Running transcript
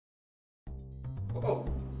Oh.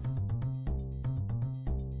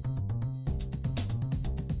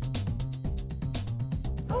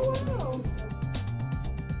 Oh, wow.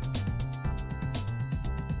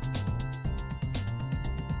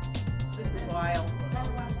 This is wild.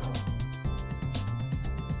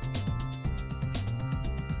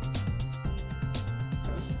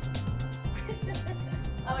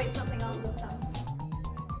 Oh wait, something else will come.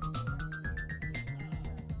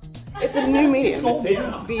 It's a new medium.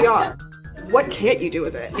 It's VR. What can't you do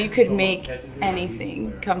with it? You could make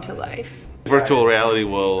anything come to life. Virtual reality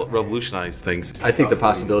will revolutionize things. I think the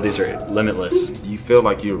possibilities are limitless. You feel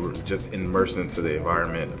like you're just immersed into the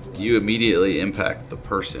environment. You immediately impact the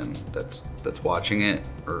person that's watching it,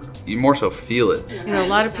 or you more so feel it. You know, a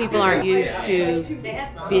lot of people aren't used to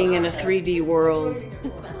being in a 3D world.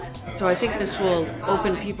 So I think this will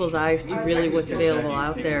open people's eyes to really what's available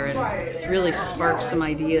out there and really spark some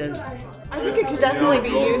ideas. I think it could definitely be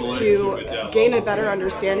used to gain a better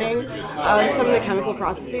understanding of some of the chemical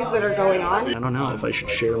processes that are going on. I don't know if I should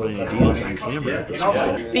share my ideas on camera at this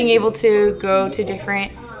point. Being able to go to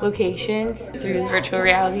different locations through virtual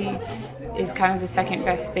reality is kind of the second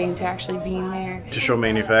best thing to actually being there. To show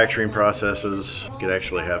manufacturing processes, you could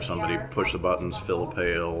actually have somebody push the buttons, fill a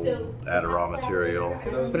pail, add a raw material.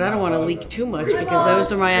 But I don't want to leak too much because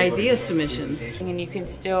those are my idea submissions. And you can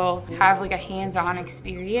still have like a hands-on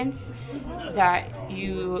experience that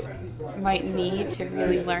you might need to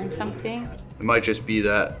really learn something. It might just be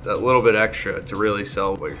that little bit extra to really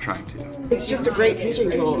sell what you're trying to. It's just a great teaching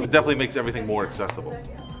tool. It definitely makes everything more accessible.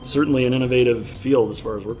 Certainly an innovative field as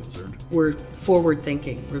far as we're concerned. We're forward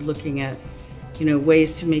thinking. We're looking at,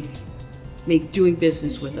 ways to make doing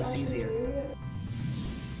business with us easier.